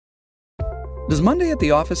Does Monday at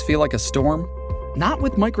the office feel like a storm? Not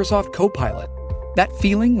with Microsoft Copilot. That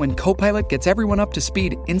feeling when Copilot gets everyone up to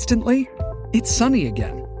speed instantly? It's sunny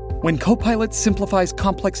again. When Copilot simplifies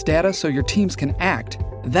complex data so your teams can act,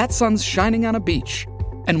 that sun's shining on a beach.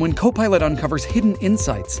 And when Copilot uncovers hidden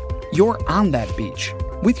insights, you're on that beach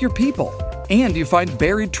with your people, and you find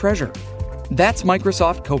buried treasure. That's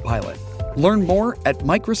Microsoft Copilot. Learn more at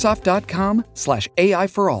Microsoft.com/AI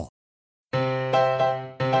for all.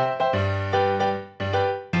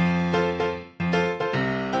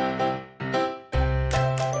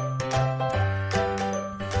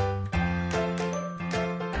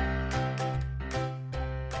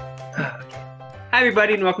 Hi,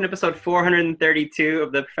 everybody, and welcome to episode 432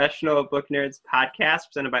 of the Professional Book Nerds podcast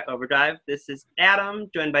presented by Overdrive. This is Adam,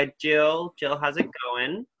 joined by Jill. Jill, how's it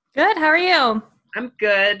going? Good. How are you? I'm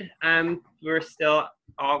good. We're still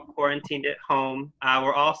all quarantined at home.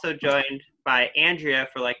 We're also joined by Andrea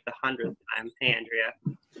for like the 100th time. Hey, Andrea.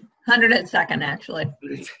 102nd, actually.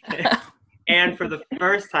 And for the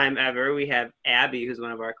first time ever, we have Abby, who's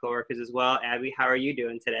one of our coworkers as well. Abby, how are you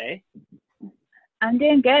doing today? I'm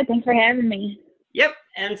doing good. Thanks for having me. Yep.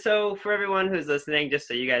 And so for everyone who's listening, just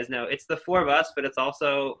so you guys know, it's the four of us, but it's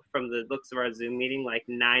also, from the looks of our Zoom meeting, like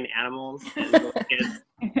 9 animals and little kids.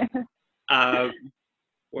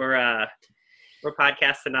 We're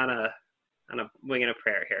podcasting on a wing and a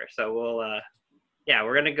prayer here. So we're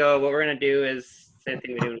gonna go. What we're gonna do is same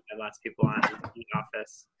thing we do when we have lots of people on in the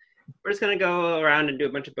office. We're just gonna go around and do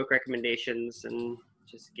a bunch of book recommendations and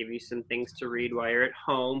just give you some things to read while you're at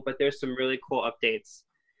home. But there's some really cool updates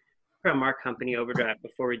from our company, Overdrive,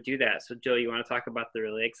 before we do that. So, Jill, you want to talk about the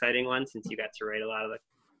really exciting one since you got to write a lot of the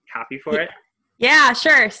copy for it? Yeah,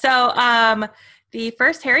 sure. So the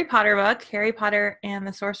first Harry Potter book, Harry Potter and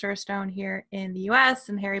the Sorcerer's Stone here in the US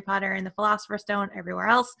and Harry Potter and the Philosopher's Stone everywhere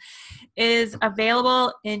else, is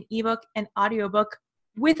available in ebook and audiobook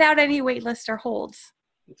without any waitlist or holds.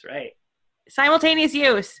 That's right. Simultaneous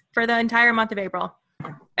use for the entire month of April.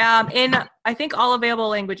 In, I think, all available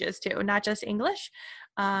languages too, not just English.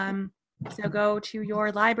 So go to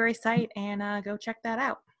your library site and go check that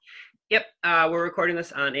out. Yep. We're recording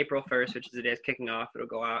this on April 1st, which is the day it's kicking off. It'll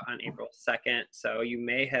go out on April 2nd. So you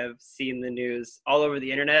may have seen the news all over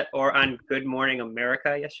the internet or on Good Morning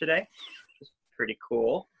America yesterday, which is pretty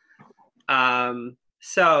cool.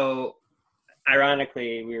 So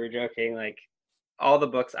ironically, we were joking, like all the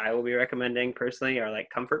books I will be recommending personally are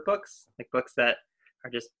like comfort books, like books that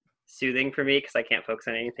are just soothing for me because I can't focus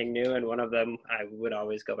on anything new, and one of them I would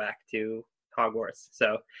always go back to Hogwarts.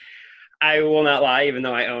 So I will not lie, even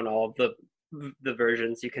though I own all of the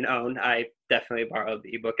versions you can own, I definitely borrowed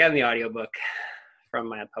the ebook and the audiobook from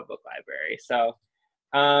my public library. So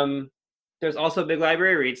there's also Big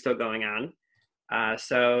Library Read still going on.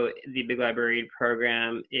 So the Big Library Read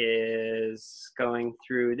program is going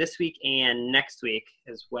through this week and next week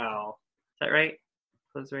as well. Is that right?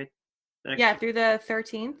 Close right? Yeah, through the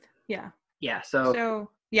 13th. Yeah. Yeah.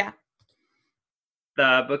 So yeah.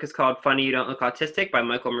 The book is called Funny You Don't Look Autistic by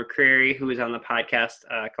Michael McCreary, who was on the podcast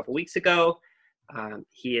a couple weeks ago.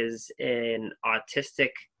 He is an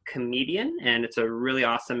autistic comedian, and it's a really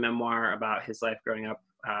awesome memoir about his life growing up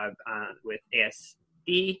with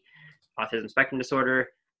ASD, autism spectrum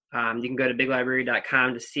disorder. You can go to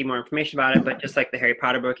biglibrary.com to see more information about it, but just like the Harry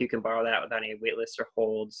Potter book, you can borrow that without any waitlists or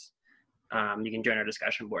holds. You can join our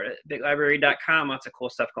discussion board at biglibrary.com. Lots of cool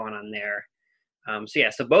stuff going on there.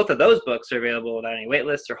 So both of those books are available without any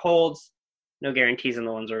waitlists or holds. No guarantees on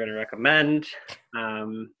the ones we're going to recommend.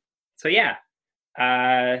 Should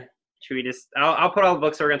we just, I'll put all the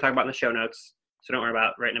books that we're going to talk about in the show notes, so don't worry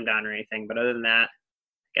about writing them down or anything. But other than that,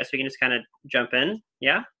 I guess we can just kind of jump in.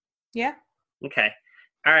 Yeah? Yeah. Okay.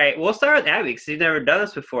 All right. We'll start with Abby because you've never done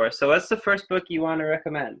this before. So what's the first book you want to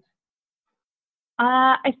recommend?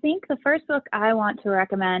 I think the first book I want to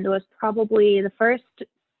recommend was probably the first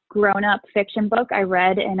grown-up fiction book I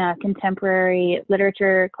read in a contemporary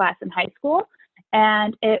literature class in high school,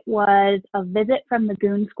 and it was A Visit from the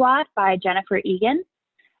Goon Squad by Jennifer Egan,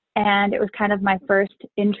 and it was kind of my first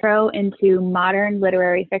intro into modern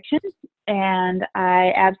literary fiction, and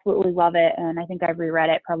I absolutely love it, and I think I've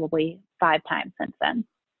reread it probably 5 times since then.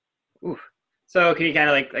 Oof. So can you kind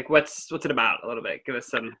of like what's it about a little bit? Give us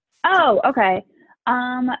some. Oh, okay.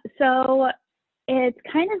 So it's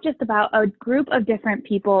kind of just about a group of different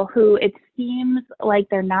people who it seems like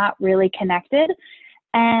they're not really connected,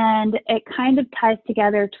 and it kind of ties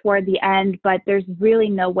together toward the end, but there's really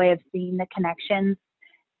no way of seeing the connections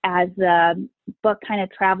as the book kind of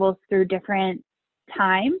travels through different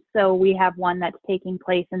times. So we have one that's taking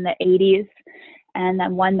place in the 80s and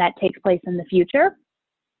then one that takes place in the future.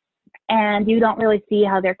 and you don't really see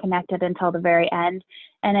how they're connected until the very end.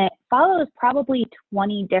 And it follows probably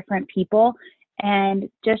 20 different people and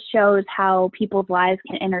just shows how people's lives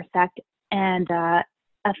can intersect and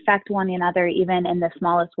affect one another even in the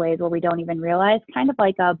smallest ways where we don't even realize, kind of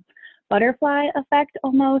like a butterfly effect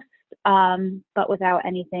almost, but without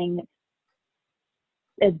anything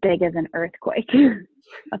as big as an earthquake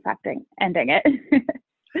ending it.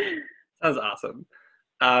 Sounds awesome.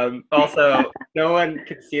 Also, no one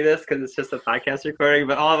can see this because it's just a podcast recording,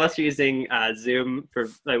 but all of us are using Zoom for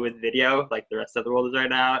with video, like the rest of the world is right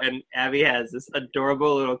now. And Abby has this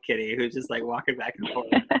adorable little kitty who's just like walking back and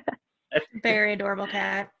forth. Very adorable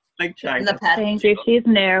cat. Like trying The to. pet. Thank you. She's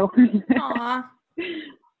new. Aw.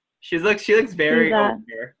 She looks very She's,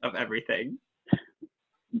 aware of everything.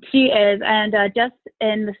 She is, and just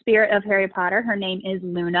in the spirit of Harry Potter, her name is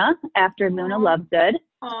Luna, after Luna Lovegood.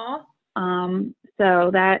 Aw.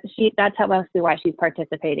 So that's mostly why she's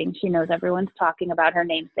participating. She knows everyone's talking about her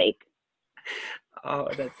namesake. Oh,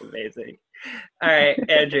 that's amazing. All right,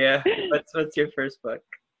 Andrea, what's your first book?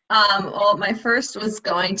 Well, my first was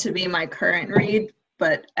going to be my current read,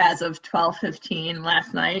 but as of 12:15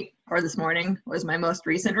 last night or this morning was my most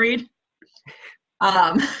recent read.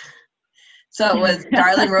 So it was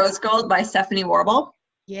Darling Rose Gold by Stephanie Warble.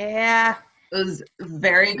 Yeah. It was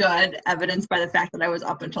very good, evidenced by the fact that I was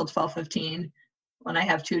up until 12:15 when I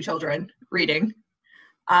have 2 children reading.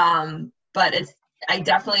 But I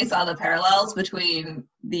definitely saw the parallels between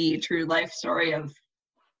the true life story of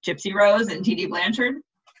Gypsy Rose and T.D. Blanchard,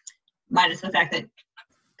 minus the fact that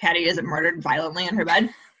Patty isn't murdered violently in her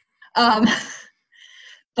bed.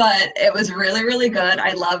 But it was really, really good.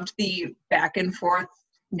 I loved the back and forth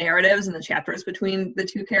narratives and the chapters between the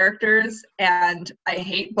 2 characters, and I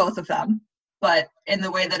hate both of them, but in the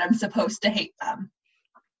way that I'm supposed to hate them.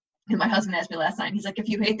 And my husband asked me last night, he's like, if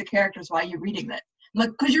you hate the characters, why are you reading it? I'm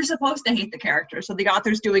like, because you're supposed to hate the characters, so the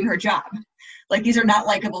author's doing her job. Like, these are not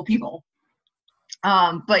likable people.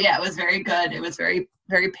 But yeah, it was very good. It was very,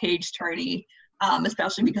 very page-turny,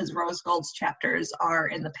 especially because Rose Gold's chapters are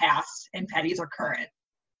in the past and Patty's are current.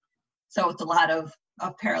 So it's a lot of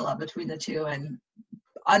parallel between the 2 and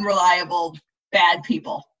unreliable, bad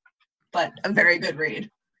people, but a very good read.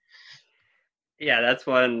 Yeah, that's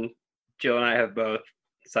one Jill and I have both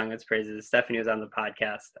sung its praises. Stephanie was on the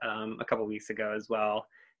podcast a couple weeks ago as well.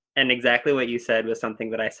 And exactly what you said was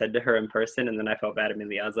something that I said to her in person, and then I felt bad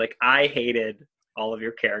immediately. I was like, I hated all of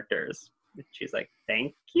your characters. She's like,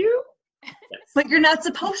 thank you. Yes. But you're not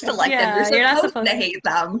supposed to like them. You're not supposed to hate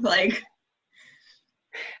them. Like,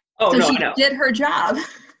 Oh, so no, she I know. did her job.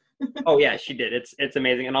 Oh yeah, she did. It's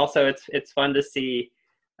amazing, and also it's fun to see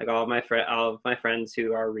like all of my friends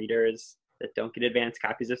who are readers that don't get advanced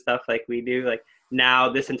copies of stuff like we do. Like now,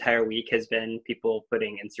 this entire week has been people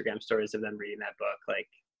putting Instagram stories of them reading that book like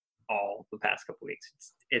all the past couple weeks.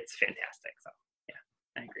 It's fantastic. So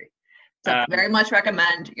yeah, I agree. So very much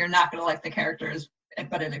recommend. You're not going to like the characters,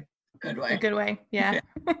 but in a good way. A good way. Yeah.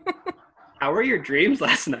 How were your dreams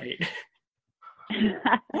last night?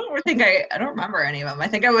 I don't remember any of them. I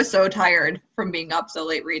think I was so tired from being up so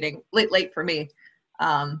late reading, late for me.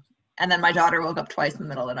 And then my daughter woke up twice in the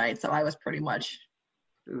middle of the night, so I was pretty much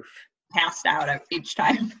passed out each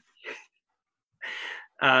time.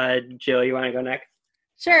 Jill, you want to go next?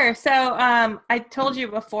 Sure. So I told you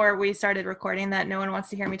before we started recording that no one wants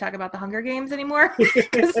to hear me talk about the Hunger Games anymore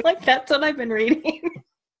because like that's what I've been reading.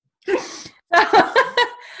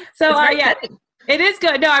 Yeah. It is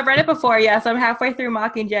good. No, I've read it before. Yes, I'm halfway through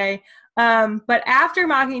Mockingjay. But after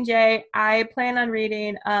Mockingjay, I plan on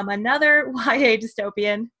reading another YA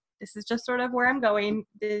dystopian. This is just sort of where I'm going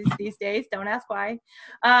these days. Don't ask why.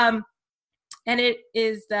 And it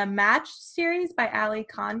is the Match series by Ali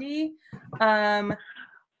Condi.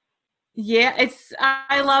 Yeah,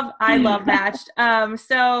 I love Matched.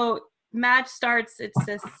 So Match starts. It's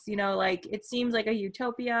this, like it seems like a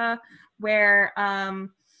utopia where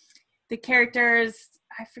the characters,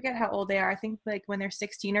 I forget how old they are. I think like when they're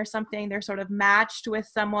 16 or something, they're sort of matched with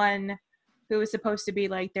someone who is supposed to be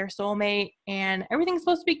like their soulmate, and everything's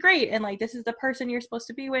supposed to be great. And like, this is the person you're supposed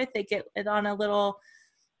to be with. They get it on a little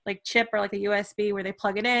like chip or like a USB where they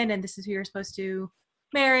plug it in, and this is who you're supposed to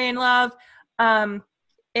marry and love.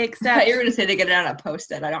 Except you were going to say they get it on a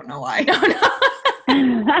Post-it. I don't know why.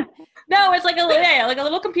 No, it's like a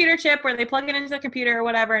little computer chip where they plug it into the computer or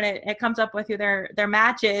whatever, and it comes up with who their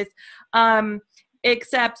match is.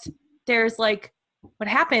 Except there's like what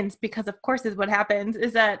happens, because of course is what happens,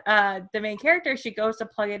 is that the main character, she goes to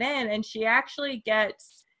plug it in and she actually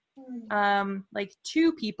gets like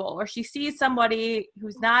 2 people, or she sees somebody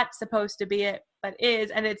who's not supposed to be it but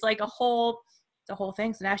is, and it's like a whole the whole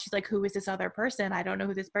thing. So now she's like, who is this other person? I don't know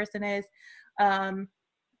who this person is. And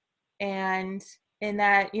in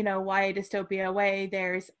that, you know, YA dystopia way,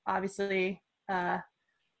 there's obviously,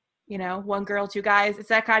 you know, one girl, two guys. It's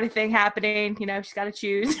that kind of thing happening. You know, she's got to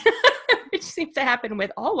choose. Which seems to happen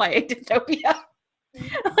with all YA dystopia.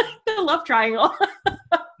 The love triangle.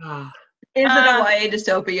 Is it a YA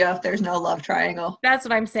dystopia if there's no love triangle? That's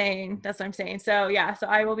what I'm saying. So yeah, so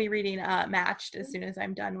I will be reading Matched as soon as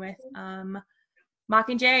I'm done with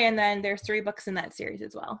Mockingjay, and then there's 3 books in that series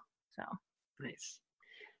as well. So nice.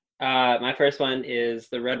 My first one is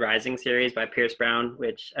the Red Rising series by Pierce Brown,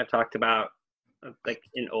 which I've talked about like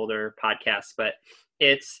in older podcasts, but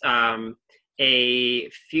it's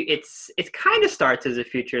it kind of starts as a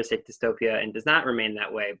futuristic dystopia and does not remain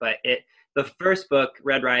that way, but the first book,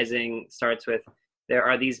 Red Rising, starts with there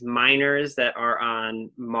are these miners that are on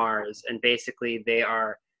Mars, and basically they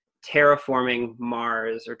are terraforming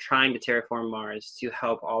Mars or trying to terraform Mars to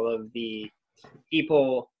help all of the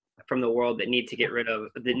people from the world that need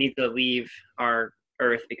to leave our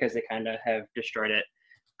Earth because they kind of have destroyed it.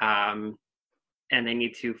 And they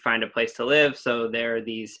need to find a place to live. So there are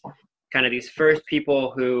these first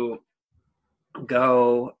people who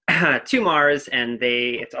go to Mars, and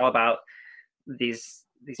it's all about these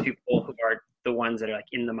people who are the ones that are like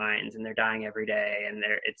in the mines, and they're dying every day, and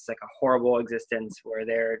it's like a horrible existence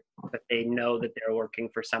but they know that they're working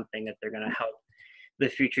for something that they're going to help the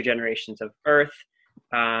future generations of Earth.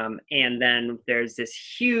 And then there's this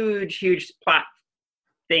huge plot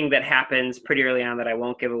thing that happens pretty early on that I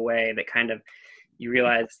won't give away, that kind of you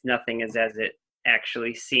realize nothing is as it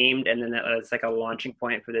actually seemed, and then it's like a launching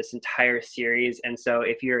point for this entire series. And so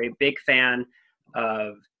if you're a big fan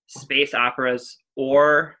of space operas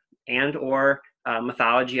or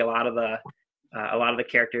mythology, a lot of the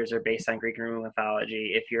characters are based on Greek and Roman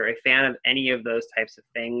mythology. If you're a fan of any of those types of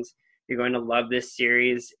things, you're going to love this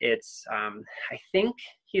series. It's I think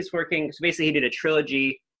he's working, so basically he did a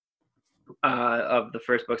trilogy of the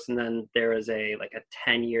first books, and then there was a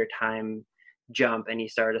 10-year time jump, and he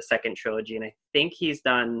started a second trilogy, and I think he's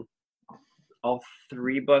done all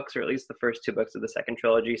 3 books, or at least the first 2 books of the second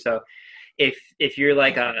trilogy. So if you're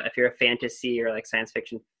if you're a fantasy or like science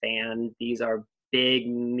fiction fan, these are big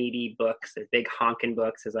meaty books. They're big honking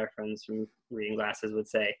books, as our friends from Reading Glasses would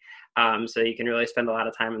say. So you can really spend a lot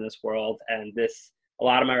of time in this world. And a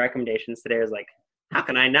lot of my recommendations today is like, how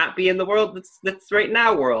can I not be in the world that's right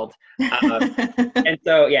now world? And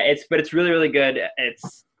so yeah, it's really, really good.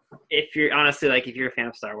 If you're a fan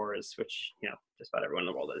of Star Wars, which, you know, just about everyone in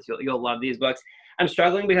the world is, you'll love these books. I'm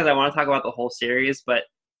struggling because I want to talk about the whole series, but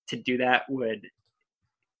to do that would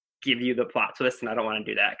give you the plot twist, and I don't want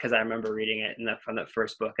to do that because I remember reading it from the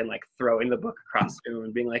first book and like throwing the book across the room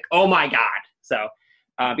and being like, oh my God. So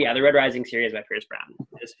yeah, the Red Rising series by Pierce Brown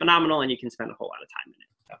is phenomenal, and you can spend a whole lot of time in it.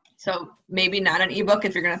 So maybe not an ebook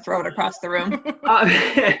if you're going to throw it across the room.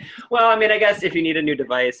 Well, I mean, I guess if you need a new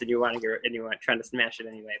device and you want trying to smash it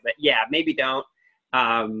anyway, but yeah, maybe don't.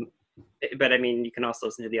 But I mean, you can also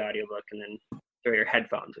listen to the audiobook and then throw your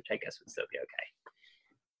headphones, which I guess would still be okay.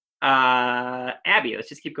 Abby, let's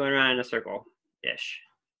just keep going around in a circle-ish.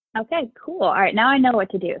 Okay, cool. All right, now I know what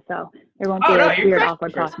to do, so there won't be a weird,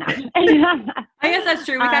 awkward pause now. I guess that's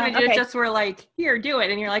true. We kind of okay. just were like, here, do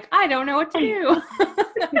it. And you're like, I don't know what to do.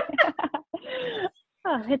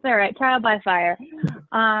 Oh, it's all right. Trial by fire.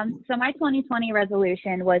 So my 2020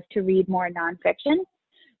 resolution was to read more nonfiction.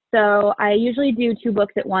 So I usually do 2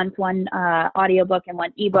 books at once, one audiobook and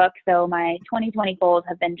one ebook. So my 2020 goals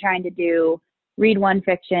have been trying to read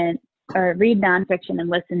nonfiction and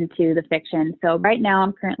listen to the fiction. So right now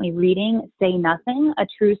I'm currently reading Say Nothing, A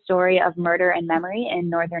True Story of Murder and Memory in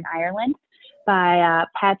Northern Ireland by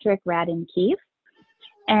Patrick Radden Keefe.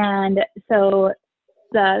 And so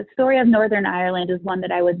the story of Northern Ireland is one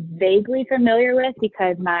that I was vaguely familiar with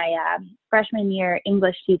because my freshman year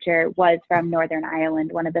English teacher was from Northern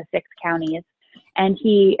Ireland, one of the 6 counties. And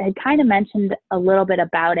he had kind of mentioned a little bit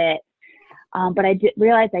about it. But I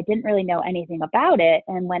realized I didn't really know anything about it.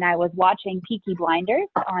 And when I was watching Peaky Blinders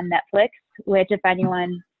on Netflix, which if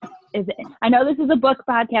anyone is, I know this is a book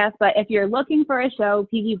podcast, but if you're looking for a show,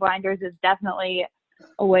 Peaky Blinders is definitely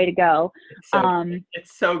a way to go.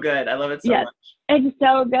 It's so good. I love it so much. It's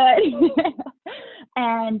so good.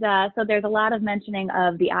 And so there's a lot of mentioning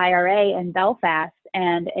of the IRA in Belfast,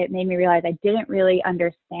 and it made me realize I didn't really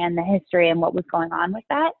understand the history and what was going on with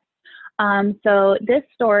that. So this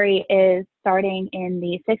story is starting in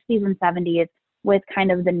the 60s and 70s with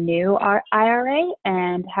kind of the new IRA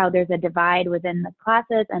and how there's a divide within the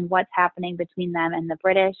classes and what's happening between them and the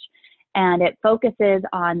British. And it focuses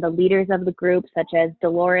on the leaders of the group, such as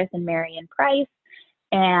Dolores and Marion Price,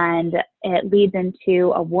 and it leads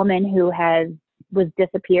into a woman who was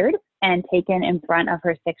disappeared and taken in front of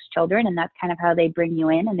her 6 children, and that's kind of how they bring you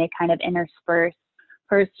in, and they kind of intersperse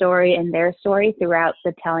her story and their story throughout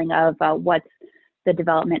the telling of what's the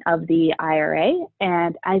development of the IRA.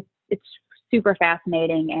 And it's super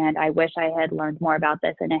fascinating, and I wish I had learned more about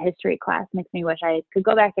this in a history class. Makes me wish I could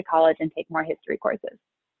go back to college and take more history courses.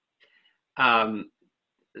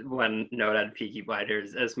 One note on Peaky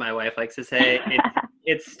Blinders, as my wife likes to say,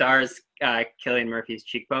 it stars Cillian Murphy's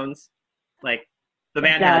cheekbones. Like, the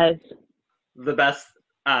man has the best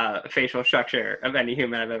facial structure of any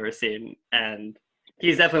human I've ever seen, and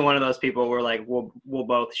he's definitely one of those people where like we'll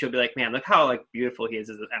both. She'll be like, "Man, look how like beautiful he is,"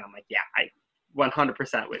 and I'm like, "Yeah, I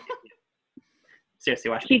 100% with you." Seriously,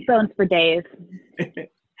 watch cheekbones for days.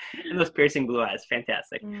 And those piercing blue eyes,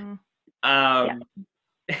 fantastic.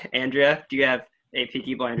 Andrea, do you have a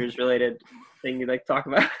Peaky Blinders related thing you'd like to talk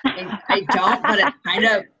about? I don't, but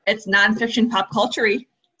it's nonfiction pop culture-y,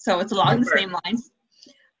 so it's along the same lines.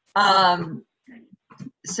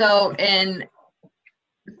 So in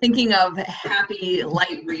thinking of happy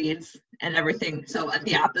light reads and everything, so at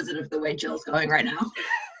the opposite of the way Jill's going right now,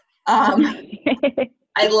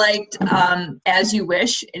 I liked As You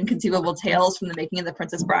Wish, Inconceivable Tales from the Making of the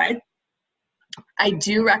Princess Bride. I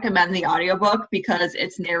do recommend the audiobook because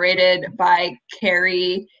it's narrated by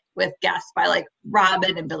Carrie with guests by like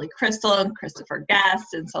Robin and Billy Crystal and Christopher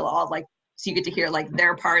Guest, and so you get to hear like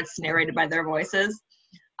their parts narrated by their voices.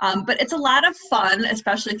 But it's a lot of fun,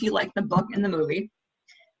 especially if you like the book and the movie.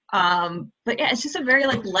 But yeah, it's just a very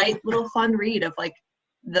like light little fun read of like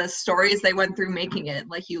the stories they went through making it.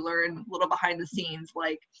 Like you learn a little behind the scenes.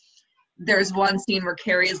 Like there's one scene where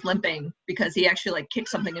Carrie is limping because he actually like kicked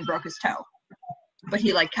something and broke his toe, but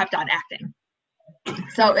he like kept on acting.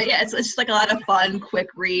 So yeah, it's just like a lot of fun, quick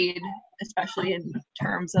read, especially in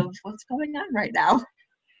terms of what's going on right now.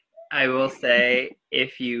 I will say,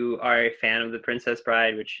 if you are a fan of The Princess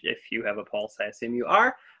Bride, which if you have a pulse, I assume you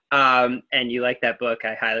are, and you like that book,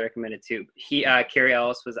 I highly recommend it too. Carrie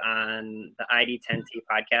Ellis was on the ID10T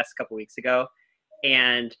podcast a couple weeks ago,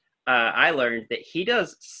 and I learned that he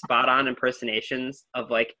does spot-on impersonations of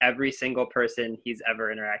like every single person he's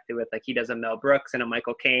ever interacted with. Like he does a Mel Brooks and a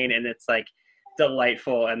Michael Caine, and it's like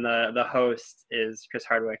delightful. And the host is Chris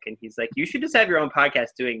Hardwick, and he's like, "You should just have your own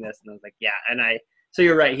podcast doing this." And I was like, "Yeah." And so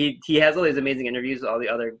you're right. He has all these amazing interviews with all the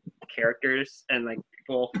other characters and like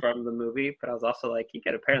people from the movie. But I was also like, he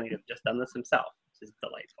could apparently have just done this himself, which is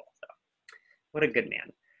delightful. So, what a good man.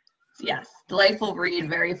 Yes, delightful read,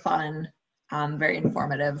 very fun, very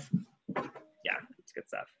informative. Yeah, it's good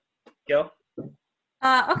stuff. Gil?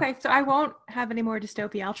 Okay, so I won't have any more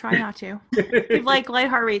dystopia. I'll try not to. Like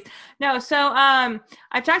lighthearted reads. No, so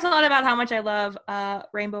I've talked a lot about how much I love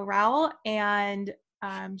Rainbow Rowell, and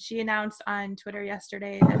she announced on Twitter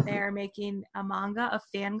yesterday that they are making a manga of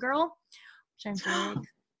Fangirl, which I'm very,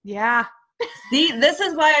 yeah. See, this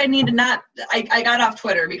is why I need to not, I got off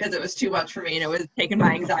Twitter because it was too much for me and it was taking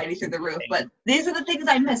my anxiety through the roof. But these are the things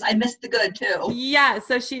I miss. I missed the good too. Yeah,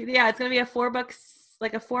 so it's going to be a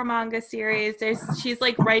 4 manga series. She's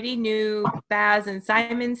like writing new Baz and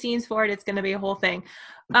Simon scenes for it. It's going to be a whole thing.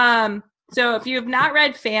 So if you have not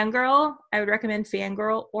read Fangirl, I would recommend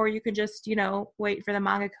Fangirl, or you could just, wait for the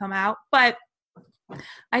manga to come out. But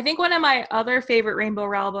I think one of my other favorite Rainbow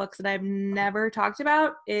Rowell books that I've never talked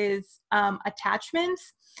about is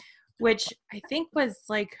Attachments, which I think was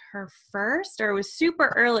like her first, or it was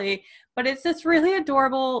super early, but it's this really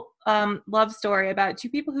adorable love story about 2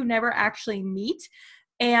 people who never actually meet.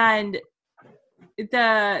 And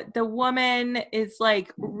the woman is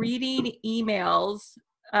like reading emails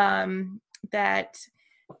that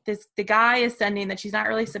the guy is sending that she's not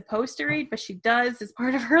really supposed to read, but she does as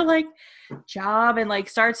part of her like job, and like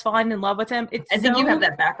starts falling in love with him. I think you have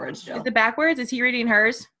that backwards, Jill. Is it backwards? Is he reading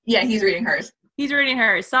hers? Yeah, he's reading hers. He's reading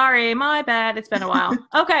hers. Sorry, my bad. It's been a while.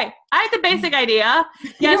 Okay, I had the basic idea.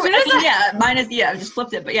 Yeah, mine is I just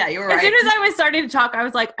flipped it, but yeah, you were right. As soon as I was starting to talk, I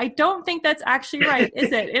was like, I don't think that's actually right,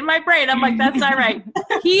 is it? In my brain, I'm like, that's not right.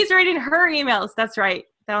 He's reading her emails. That's right.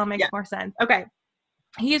 That'll make more sense. Okay.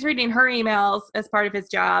 He is reading her emails as part of his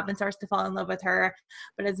job and starts to fall in love with her,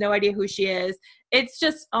 but has no idea who she is. It's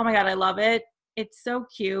just, oh my God, I love it. It's so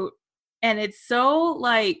cute. And it's so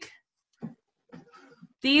like,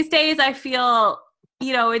 these days I feel,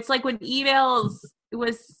 it's like when emails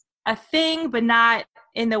was a thing, but not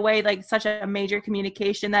in the way like such a major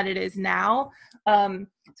communication that it is now. So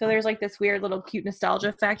there's like this weird little cute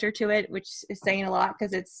nostalgia factor to it, which is saying a lot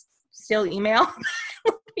because it's still email.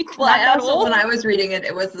 Well, I also, when I was reading it,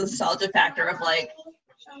 it was the nostalgia factor of like,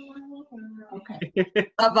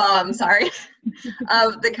 sorry,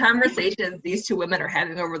 of the conversations these two women are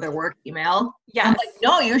having over their work email. Yes. I'm like,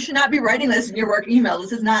 no, you should not be writing this in your work email.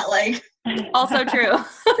 This is not like. Also true.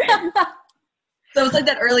 So it's like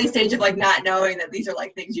that early stage of like not knowing that these are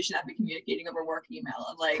like things you should not be communicating over work email.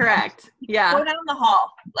 I'm like, Correct. Yeah. go down the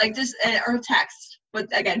hall, like just or text. But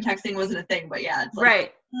again, texting wasn't a thing. But yeah, it's like,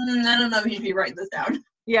 Right. I don't know if you should be writing this down.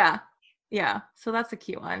 Yeah. Yeah. So that's a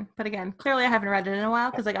cute one. But again, clearly I haven't read it in a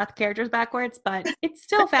while because I got the characters backwards, but it's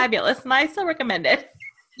still fabulous and I still recommend it.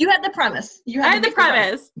 You had the premise. I had the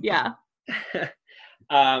premise. Yeah.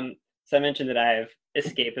 So I mentioned that I have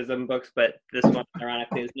escapism books, but this one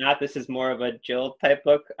ironically is not. This is more of a Jill type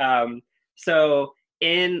book. So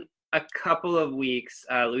in a couple of weeks,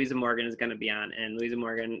 Louisa Morgan is going to be on, and Louisa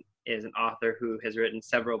Morgan is an author who has written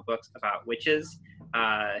several books about witches,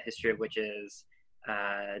 history of witches,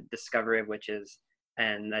 discovery of witches,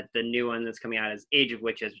 and the new one that's coming out is Age of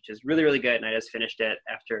Witches, which is really, really good, and I just finished it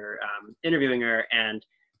after interviewing her. And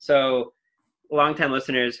so longtime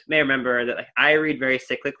listeners may remember that like I read very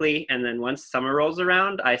cyclically, and then once summer rolls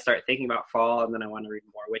around, I start thinking about fall, and then I want to read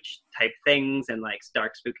more witch type things and like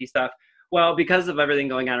dark, spooky stuff. Well, because of everything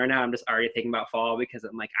going on right now, I'm just already thinking about fall because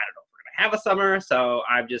I'm like, I don't know if we're gonna have a summer, so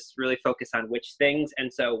I'm just really focused on witch things.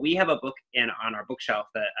 And so we have a book on our bookshelf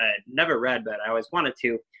that I had never read, but I always wanted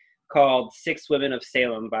to, called Six Women of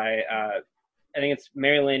Salem by I think it's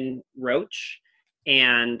Marilyn Roach,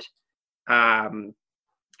 and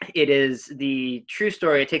it is the true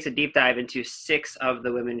story. It takes a deep dive into 6 of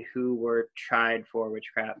the women who were tried for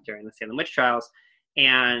witchcraft during the Salem witch trials.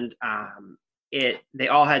 And they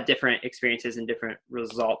all had different experiences and different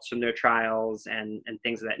results from their trials and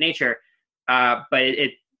things of that nature. But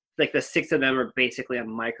it like the 6 of them are basically a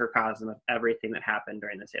microcosm of everything that happened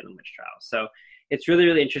during the Salem witch trials. So it's really,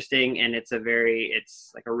 really interesting. And it's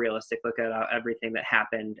it's like a realistic look at everything that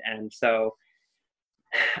happened. And so,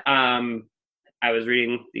 I was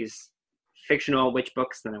reading these fictional witch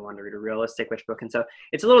books, then I wanted to read a realistic witch book. And so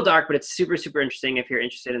it's a little dark, but it's super, super interesting. If you're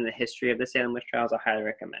interested in the history of the Salem witch trials, I highly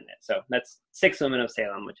recommend it. So that's 6 Women of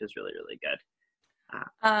Salem, which is really, really good.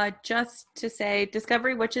 Just to say,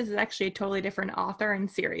 Discovery Witches is actually a totally different author and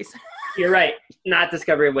series. You're right. Not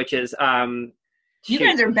Discovery of Witches. You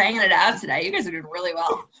guys are banging it out today. You guys are doing really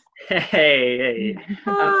well. Hey.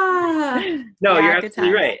 No, Yeah, you're good absolutely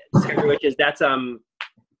times. right. Discovery Witches. That's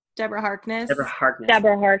Deborah Harkness. Deborah Harkness.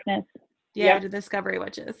 Deborah Harkness. Yeah, Yep. the Discovery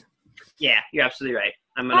Witches. Yeah, you're absolutely right.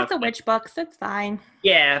 Lots of witch books. It's fine.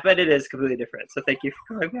 Yeah, but it is completely different. So thank you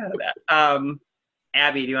for calling me out of that.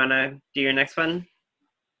 Abby, do you want to do your next one?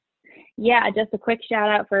 Yeah, just a quick shout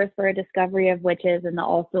out first for Discovery of Witches and the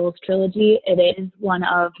All Souls trilogy. It is one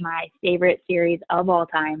of my favorite series of all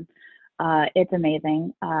time. It's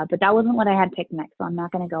amazing. But that wasn't what I had picked next, so I'm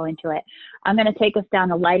not going to go into it. I'm going to take us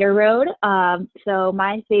down a lighter road. So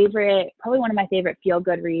my favorite, probably one of my favorite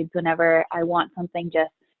feel-good reads whenever I want something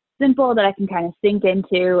just simple that I can kind of sink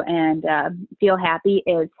into and feel happy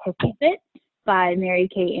is Hissy Fit by Mary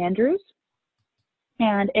Kay Andrews.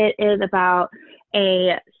 And it is about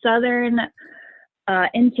a Southern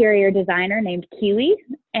interior designer named Keely,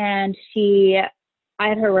 and she,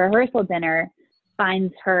 at her rehearsal dinner,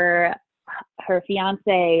 finds her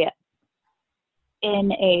fiance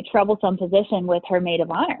in a troublesome position with her maid of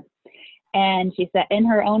honor. And she said, in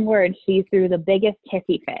her own words, she threw the biggest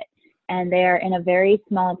hissy fit. And they're in a very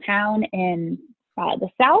small town in the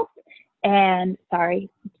South. And sorry,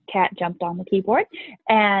 cat jumped on the keyboard.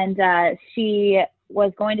 And she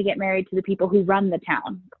was going to get married to the people who run the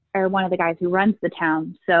town, or one of the guys who runs the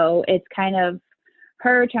town. So it's kind of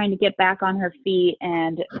her trying to get back on her feet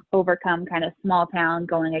and overcome kind of small town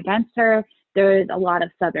going against her. There's a lot of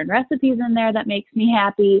Southern recipes in there that makes me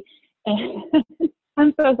happy. And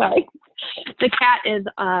I'm so sorry. The cat is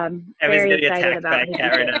very excited about it.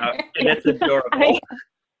 Cat right now, and it's adorable.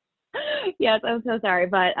 Yes, I'm so sorry,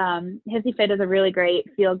 but Hissy Fit is a really great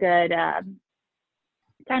feel-good,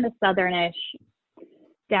 kind of Southernish,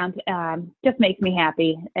 down to, just makes me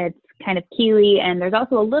happy. It's kind of Keely, and there's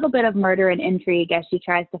also a little bit of murder and intrigue as she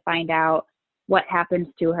tries to find out what had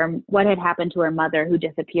happened to her mother who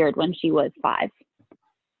disappeared when she was 5.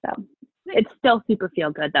 So it's still super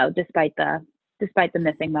feel good though, despite the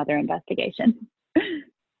missing mother investigation.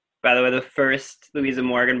 By the way, the first Louisa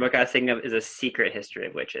Morgan book I was thinking of is A Secret History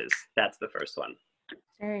of Witches. That's the first one.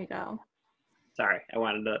 There you go. Sorry, I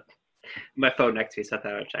wanted my phone next to me, so I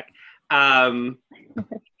thought I would check.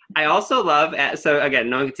 I also love, so again,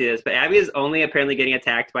 no one can see this, but Abby is only apparently getting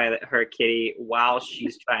attacked by her kitty while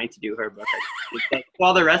she's trying to do her book. It's like,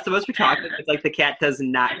 while the rest of us are talking, it's like the cat does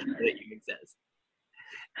not care that you exist.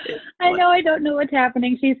 I know I don't know what's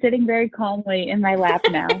happening. She's sitting very calmly in my lap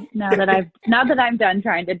now. Now that I'm done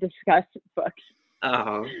trying to discuss books.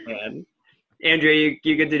 Oh man, Andrea,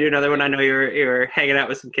 you get to do another one. I know you're hanging out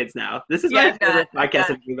with some kids now. This is my favorite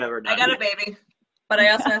podcast we've ever done. I got a baby, but I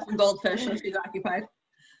also have some goldfish, so she's occupied.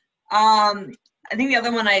 I think the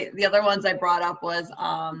other ones I brought up was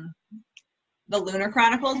The Lunar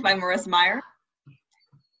Chronicles by Marissa Meyer.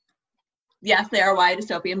 Yes, they are YA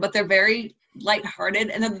dystopian, but they're very lighthearted,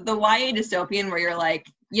 and the YA dystopian where you're like,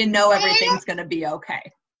 everything's gonna be okay,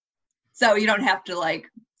 so you don't have to like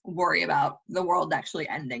worry about the world actually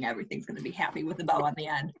ending. Everything's gonna be happy with a bow on the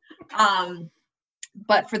end.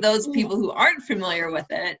 But for those people who aren't familiar with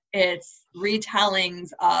it, it's retellings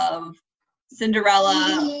of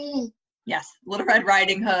Cinderella, yes, Little Red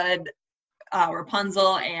Riding Hood,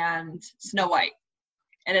 Rapunzel, and Snow White,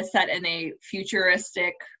 and it's set in a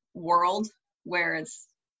futuristic world where it's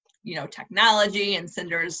technology, and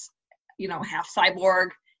Cinder's half cyborg,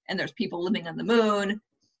 and there's people living on the moon,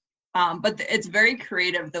 but it's very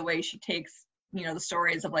creative the way she takes the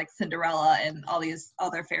stories of like Cinderella and all these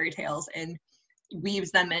other fairy tales and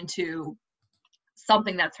weaves them into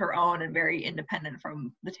something that's her own and very independent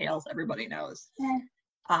from the tales everybody knows.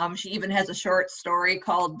 She even has a short story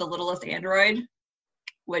called The Littlest Android,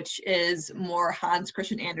 which is more Hans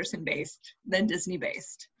Christian Andersen based than Disney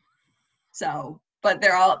based. So, but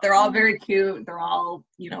they're all very cute. They're all,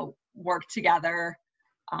 work together.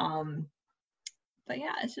 But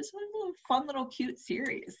yeah, it's just one little fun little cute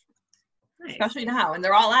series. Nice. Especially now, and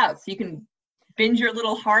they're all out, so you can binge your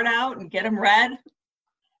little heart out and get them read.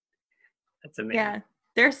 That's amazing. Yeah,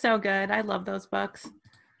 they're so good. I love those books.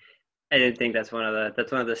 I did think that's one of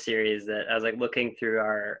the series that I was like looking through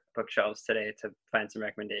our bookshelves today to find some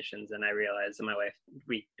recommendations, and I realized that my wife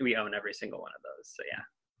we own every single one of those. So yeah.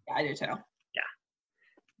 Yeah, I do too. Yeah.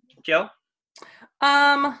 Jill?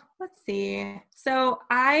 Let's see. So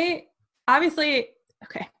I obviously,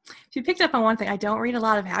 okay, if you picked up on one thing, I don't read a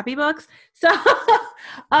lot of happy books. So,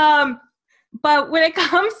 but when it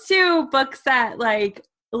comes to books that like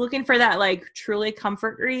looking for that like truly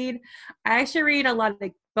comfort read, I actually read a lot of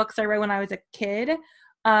the books I read when I was a kid.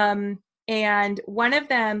 And one of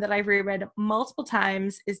them that I've reread multiple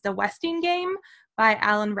times is The Westing Game by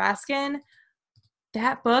Alan Raskin.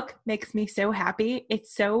 That book makes me so happy.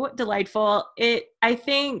 It's so delightful. I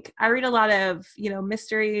think I read a lot of,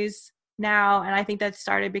 mysteries now, and I think that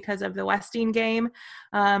started because of The Westing Game,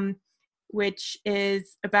 which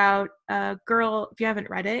is about a girl. If you haven't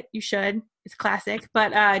read it, you should. It's classic.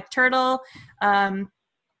 But Turtle,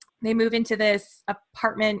 they move into this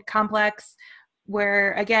apartment complex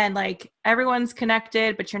where, again, like everyone's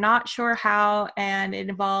connected, but you're not sure how, and it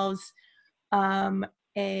involves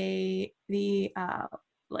the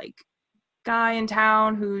like guy in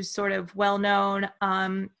town who's sort of well known,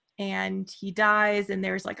 and he dies, and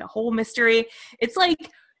there's like a whole mystery. It's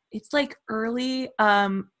like early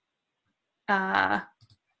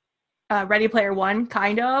Ready Player One,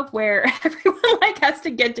 kind of, where everyone like has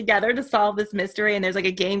to get together to solve this mystery, and there's like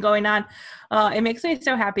a game going on. It makes me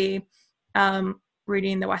so happy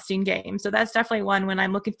reading The Westing Game. So that's definitely one when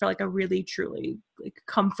I'm looking for like a really truly like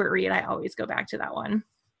comfort read. I always go back to that one.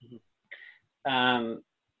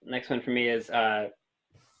 Next one for me is a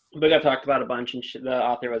book I've talked about a bunch, and the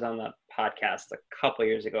author was on the podcast a couple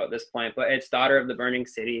years ago at this point, but it's Daughter of the Burning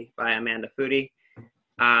City by Amanda Foody.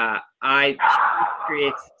 I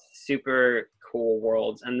create super cool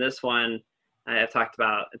worlds, and this one I've talked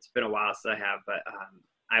about, it's been a while since I have, but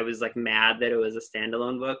I was like mad that it was a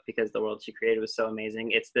standalone book because the world she created was so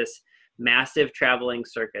amazing. It's this massive traveling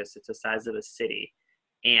circus. It's the size of a city,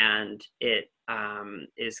 and it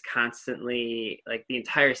is constantly like the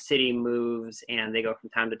entire city moves and they go from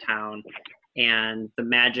town to town, and the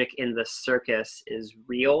magic in the circus is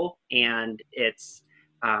real, and it's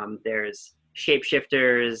there's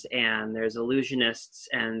shapeshifters and there's illusionists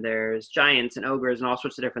and there's giants and ogres and all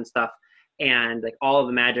sorts of different stuff, and like all of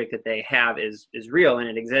the magic that they have is real and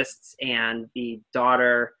it exists. And the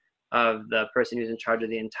daughter of the person who's in charge of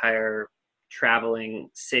the entire traveling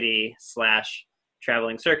city /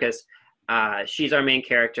 traveling circus, she's our main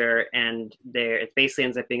character, and it basically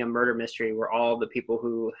ends up being a murder mystery where all the people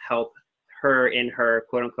who help her in her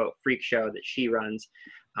quote unquote freak show that she runs,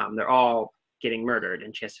 they're all getting murdered,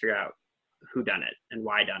 and she has to figure out who done it and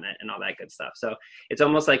why done it and all that good stuff. So it's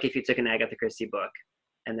almost like if you took an Agatha Christie book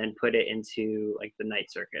and then put it into like The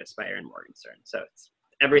Night Circus by Erin Morgenstern. So it's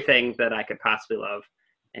everything that I could possibly love,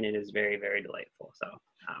 and it is very, very delightful. So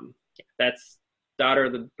that's Daughter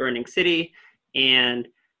of the Burning City. And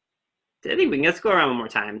I think let's go around one more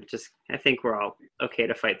time. I think we're all okay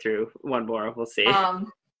to fight through one more. We'll see.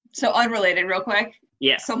 So unrelated, real quick.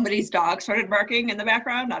 Yeah. somebody's dog started barking in the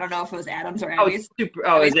background. I don't know if it was Adam's or Oh, Abby's.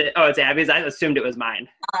 is it? Oh, it's Abby's. I assumed it was mine.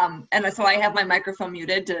 And so I have my microphone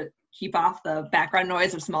muted to keep off the background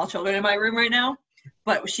noise of small children in my room right now.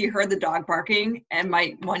 But she heard the dog barking, and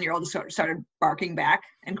my 1-year-old started barking back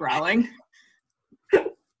and growling.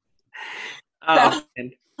 Oh,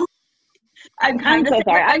 I'm so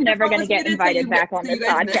sorry. I'm never going to get invited back on this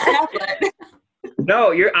podcast.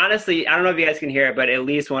 No, you're honestly, I don't know if you guys can hear it, but at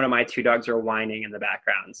least one of my 2 dogs are whining in the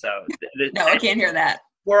background. So no, I can't hear that.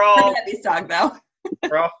 We're all Abby's dog though.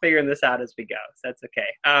 we're all figuring this out as we go. So that's okay.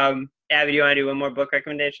 Abby, do you want to do one more book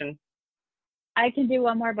recommendation? I can do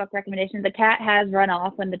one more book recommendation. The cat has run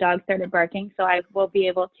off when the dog started barking, so I will be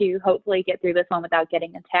able to hopefully get through this one without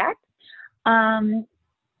getting attacked.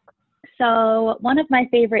 So one of my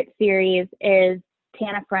favorite series is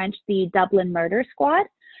Tana French, the Dublin Murder Squad.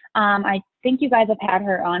 I think you guys have had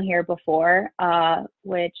her on here before,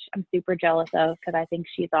 which I'm super jealous of because I think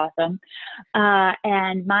she's awesome.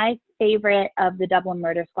 And my favorite of the Dublin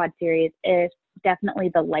Murder Squad series is definitely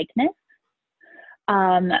The Likeness.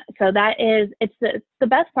 So that is, it's the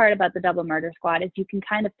best part about the Dublin Murder Squad is you can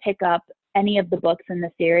kind of pick up any of the books in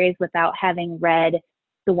the series without having read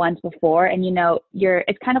the ones before. And, you know,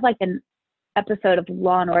 it's kind of like an episode of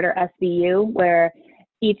Law and Order SVU where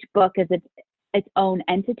each book is its own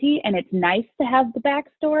entity, and it's nice to have the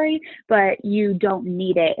backstory, but you don't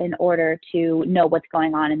need it in order to know what's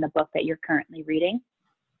going on in the book that you're currently reading.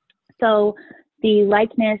 So The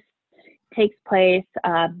Likeness takes place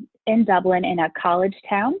in Dublin in a college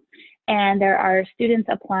town, and there are students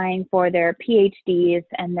applying for their PhDs,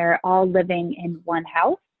 and they're all living in one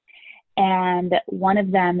house, and one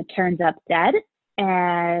of them turns up dead.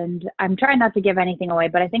 And I'm trying not to give anything away,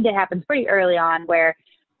 but I think it happens pretty early on where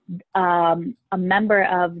a member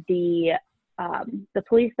of the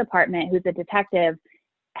police department, who's a detective,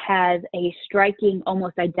 has a striking,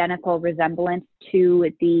 almost identical resemblance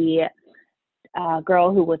to the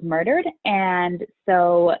girl who was murdered. And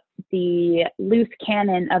so the loose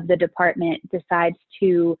cannon of the department decides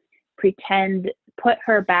to put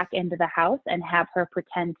her back into the house and have her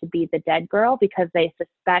pretend to be the dead girl because they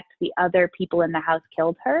suspect the other people in the house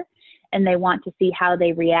killed her. And they want to see how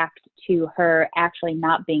they react to her actually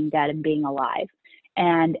not being dead and being alive.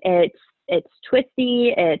 And it's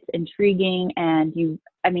twisty, it's intriguing, and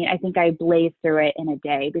I think I blazed through it in a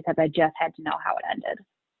day because I just had to know how it ended.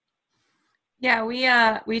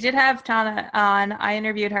 Yeah, we did have Tana on. I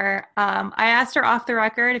interviewed her. I asked her off the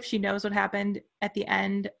record if she knows what happened at the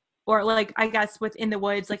end, or like, I guess within the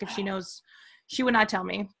woods, like if she knows. She would not tell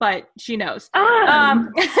me, but she knows.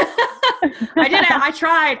 I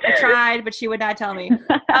tried, but she would not tell me.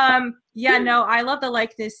 I love The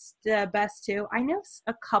Likeness the best too. I know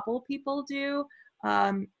a couple people do.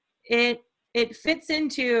 It fits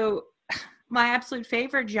into my absolute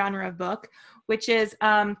favorite genre of book, which is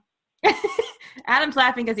Adam's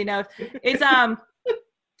laughing because he knows.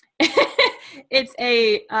 It's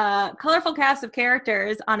a colorful cast of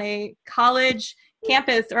characters on a college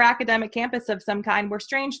campus or academic campus of some kind where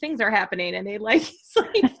strange things are happening, and they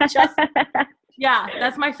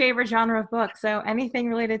that's my favorite genre of book. So anything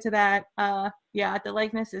related to that, The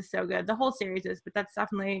Likeness is so good. The whole series is, but that's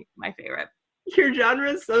definitely my favorite. Your genre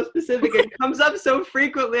is so specific. It comes up so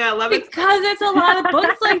frequently. I love it. Because it's a lot of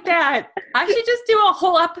books like that. I should just do a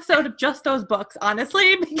whole episode of just those books,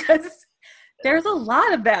 honestly, because there's a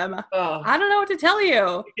lot of them. Oh, I don't know what to tell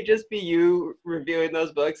you. It could just be you reviewing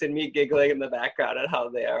those books and me giggling in the background at how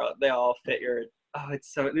they all fit your. Oh,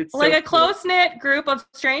 it's like so a close-knit group of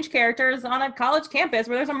strange characters on a college campus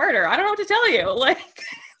where there's a murder. I don't know what to tell you. Like,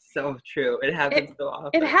 so true. It happens so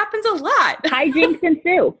often. It happens a lot. Hijinks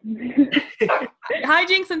ensue.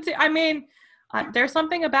 Hijinks ensue. I mean, there's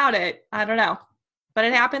something about it. I don't know, but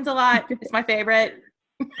it happens a lot. It's my favorite.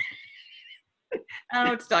 I don't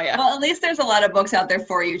know what to tell you. Well, at least there's a lot of books out there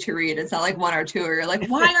for you to read. It's not like one or two where you're like,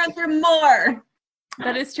 why aren't there more?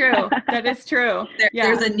 That is true.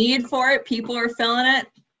 There's a need for it. People are filling it.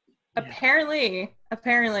 Apparently.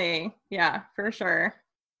 Yeah, for sure.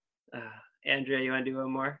 Andrea, you want to do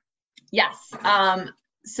one more? Yes.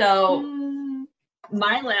 So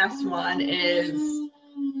my last one is,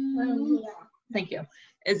 thank you,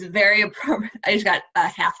 is very appropriate. I just got a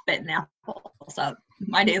half-bitten apple, so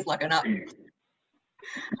my day's looking up.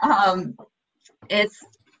 It's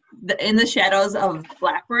In the Shadows of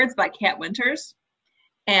Blackbirds by Kat Winters,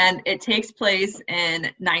 and it takes place in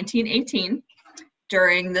 1918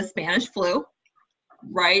 during the Spanish flu,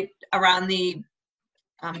 right around the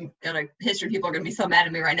history people are going to be so mad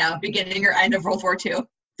at me right now, beginning or end of World War II,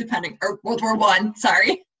 or World War I,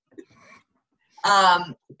 sorry.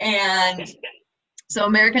 And So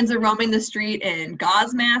Americans are roaming the street in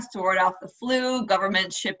gauze masks to ward off the flu,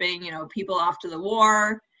 government shipping, people off to the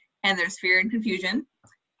war, and there's fear and confusion.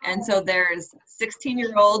 And so there's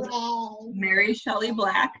 16-year-old Mary Shelley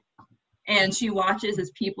Black, and she watches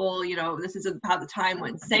as people, this is about the time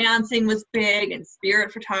when seancing was big and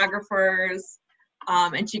spirit photographers,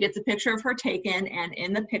 and she gets a picture of her taken, and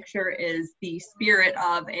in the picture is the spirit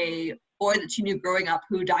of a boy that she knew growing up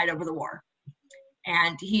who died over the war.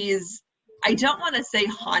 And I don't want to say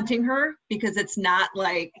haunting her, because it's not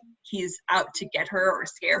like he's out to get her or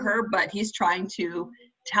scare her, but he's trying to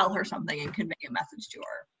tell her something and convey a message to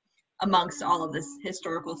her amongst all of this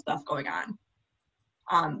historical stuff going on.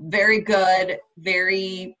 Very good,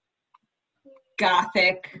 very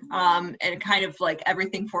gothic, and kind of like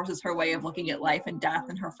everything forces her way of looking at life and death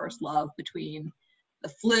and her first love between the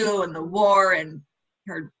flu and the war and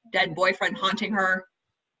her dead boyfriend haunting her.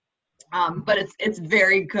 But it's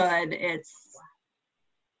very good. It's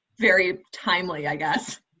very timely, I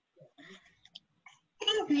guess.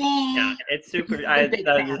 Yeah, it's super. I was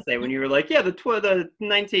just say, when you were like, yeah, the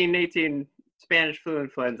 1918 Spanish flu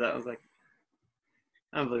influenza, I was like,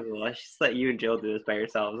 unbelievable. I should just let you and Jill do this by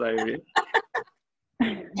yourselves.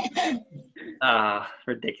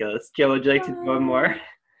 Ridiculous. Jill, would you like to go more?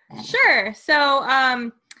 Sure. So,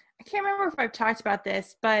 I can't remember if I've talked about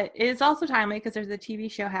this, but it is also timely because there's a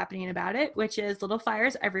TV show happening about it, which is Little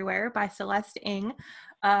Fires Everywhere by Celeste Ng,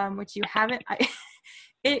 which you haven't. I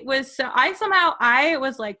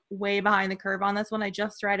was like way behind the curve on this one. I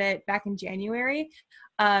just read it back in January,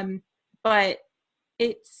 but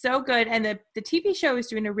it's so good, and the TV show is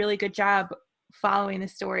doing a really good job following the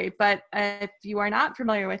story. But if you are not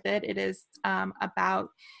familiar with it, it is about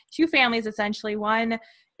two families essentially. One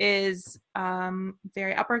is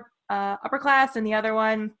very upper class, and the other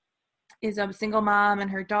one is a single mom and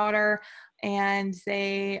her daughter, and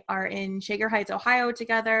they are in Shaker Heights, Ohio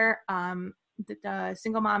together. The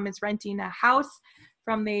single mom is renting a house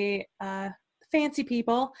from the fancy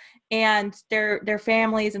people, and their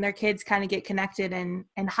families and their kids kind of get connected, and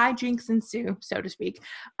hijinks ensue, so to speak.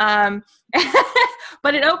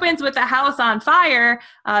 But it opens with the house on fire.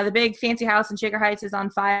 The big fancy house in Shaker Heights is on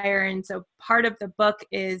fire, and so part of the book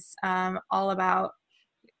is all about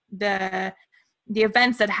the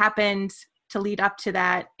events that happened to lead up to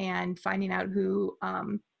that and finding out who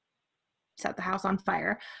set the house on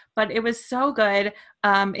fire. But it was so good.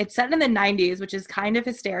 It's set in the 90s, which is kind of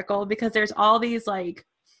hysterical because there's all these like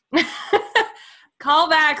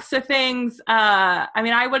callbacks to things.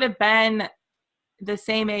 I would have been the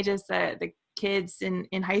same age as the kids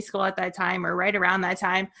in high school at that time, or right around that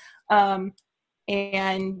time.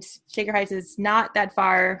 And Shaker Heights is not that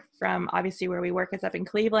far from obviously where we work. It's up in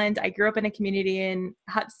Cleveland. I grew up in a community in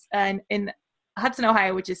Hudson,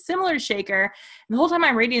 Ohio, which is similar to Shaker. And the whole time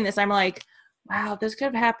I'm reading this, I'm like, wow, this could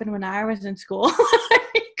have happened when I was in school.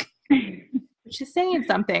 Which is saying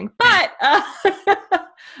something. But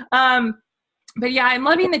yeah, I'm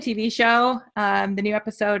loving the TV show. The new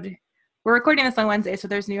episode, we're recording this on Wednesday, so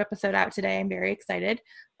there's a new episode out today. I'm very excited.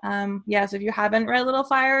 So if you haven't read Little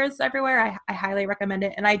Fires Everywhere, I highly recommend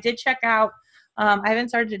it. And I did check out, I haven't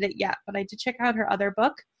started it yet, but I did check out her other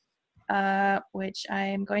book, which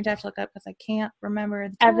I'm going to have to look up because I can't remember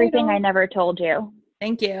the title. Everything I Never Told You.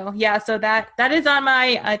 Thank you. Yeah, so that is on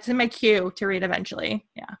my it's in my queue to read eventually.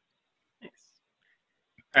 Yeah. Nice.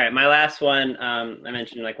 All right, my last one. I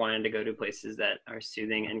mentioned like wanting to go to places that are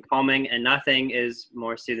soothing and calming, and nothing is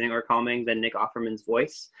more soothing or calming than Nick Offerman's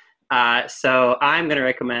voice. So I'm going to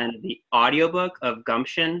recommend the audiobook of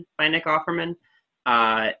Gumption by Nick Offerman.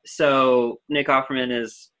 So Nick Offerman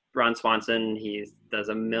is Ron Swanson. He does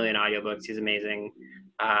a million audiobooks. He's amazing.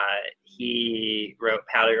 He wrote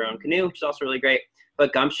Paddle Your Own Canoe, which is also really great.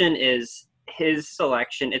 But Gumption is his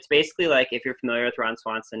selection. It's basically like if you're familiar with Ron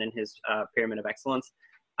Swanson and his Pyramid of Excellence.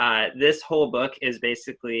 This whole book is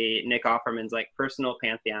basically Nick Offerman's like personal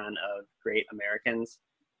pantheon of great Americans.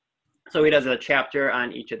 So he does a chapter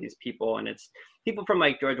on each of these people, and it's people from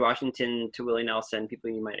like George Washington to Willie Nelson, people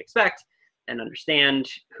you might expect and understand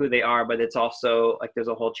who they are, but it's also like there's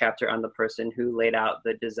a whole chapter on the person who laid out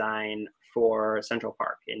the design for Central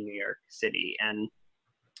Park in New York City. And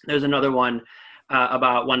there's another one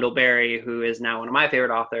about Wendell Berry, who is now one of my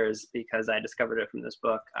favorite authors because I discovered it from this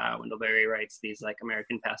book. Wendell Berry writes these like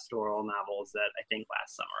American pastoral novels that I think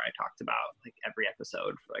last summer I talked about like every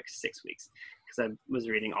episode for like 6 weeks because I was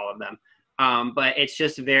reading all of them. But it's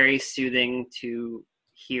just very soothing to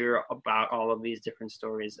hear about all of these different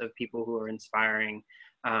stories of people who are inspiring,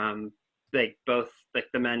 like both like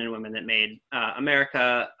the men and women that made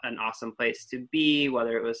America an awesome place to be,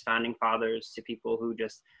 whether it was founding fathers to people who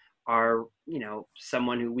just are,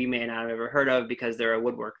 someone who we may not have ever heard of because they're a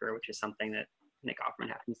woodworker, which is something that Nick Offerman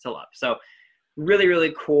happens to love. So really,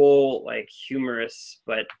 really cool, like humorous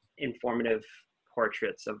but informative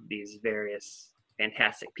portraits of these various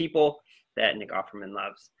fantastic people that Nick Offerman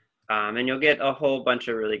loves. And you'll get a whole bunch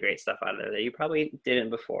of really great stuff out of there that you probably didn't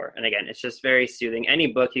before. And again, it's just very soothing. Any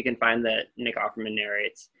book you can find that Nick Offerman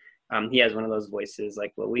narrates, he has one of those voices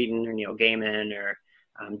like Will Wheaton or Neil Gaiman or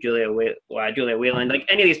Julia Whelan, like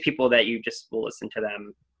any of these people that you just will listen to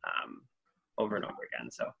them over and over again.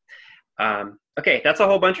 So, okay, that's a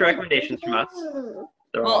whole bunch of recommendations from us.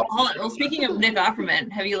 Hold on. Well, speaking of Nick Offerman,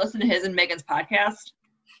 have you listened to his and Megan's podcast?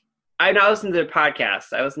 I've not listened to their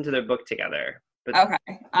podcast. I listened to their book together. But okay.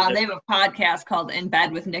 They have a podcast called In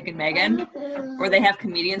Bed with Nick and Megan, where they have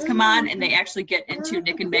comedians come on and they actually get into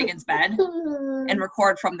Nick and Megan's bed and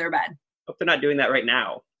record from their bed. Hope they're not doing that right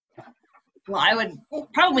now. Well, I would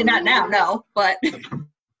probably not now, no, but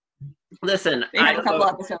listen, they have a couple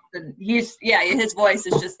episodes and his voice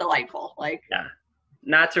is just delightful. Like, yeah,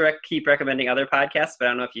 not to keep recommending other podcasts, but I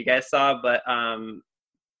don't know if you guys saw, but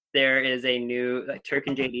there is a new Turk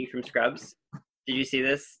and JD from Scrubs. Did you see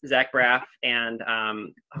this? Zach Braff and oh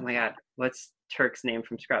my God, what's Turk's name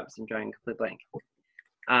from Scrubs? I'm drawing a complete blank.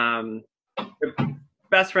 They're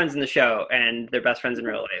best friends in the show, and they're best friends in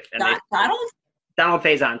real life. And Donald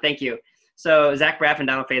Faison, thank you. So Zach Braff and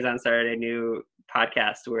Donald Faison started a new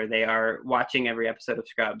podcast where they are watching every episode of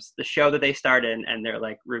Scrubs, the show that they starred in, and they're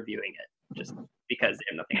like reviewing it just because they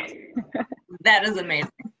have nothing else. That is amazing.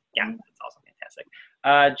 Yeah, that's also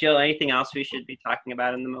fantastic. Jill, anything else we should be talking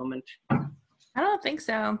about in the moment? I don't think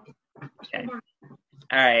so. Okay.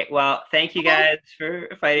 All right. Well, thank you guys for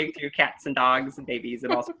fighting through cats and dogs and babies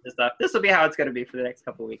and all sorts of stuff. This will be how it's going to be for the next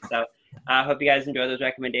couple of weeks. So I hope you guys enjoy those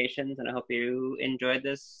recommendations, and I hope you enjoyed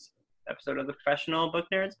this episode of the Professional Book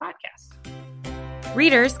Nerds podcast.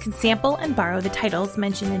 Readers can sample and borrow the titles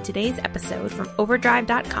mentioned in today's episode from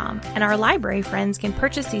Overdrive.com, and our library friends can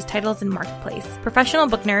purchase these titles in Marketplace. Professional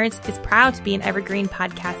Book Nerds is proud to be an Evergreen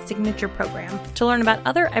Podcast signature program. To learn about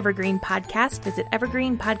other Evergreen podcasts, visit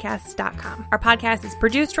evergreenpodcasts.com. Our podcast is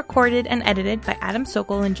produced, recorded, and edited by Adam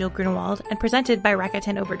Sokol and Jill Grunewald, and presented by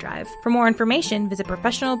Rakuten Overdrive. For more information, visit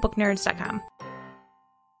professionalbooknerds.com.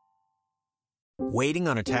 Waiting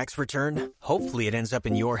on a tax return? Hopefully it ends up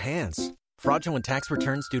in your hands. Fraudulent tax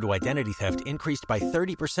returns due to identity theft increased by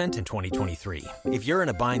 30% in 2023. If you're in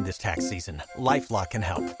a bind this tax season, LifeLock can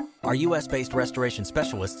help. Our U.S.-based restoration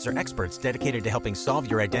specialists are experts dedicated to helping solve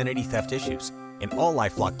your identity theft issues. And all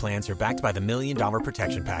LifeLock plans are backed by the $1 Million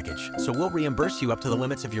Protection Package. So we'll reimburse you up to the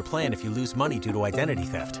limits of your plan if you lose money due to identity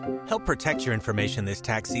theft. Help protect your information this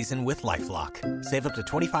tax season with LifeLock. Save up to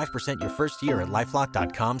 25% your first year at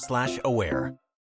LifeLock.com/aware.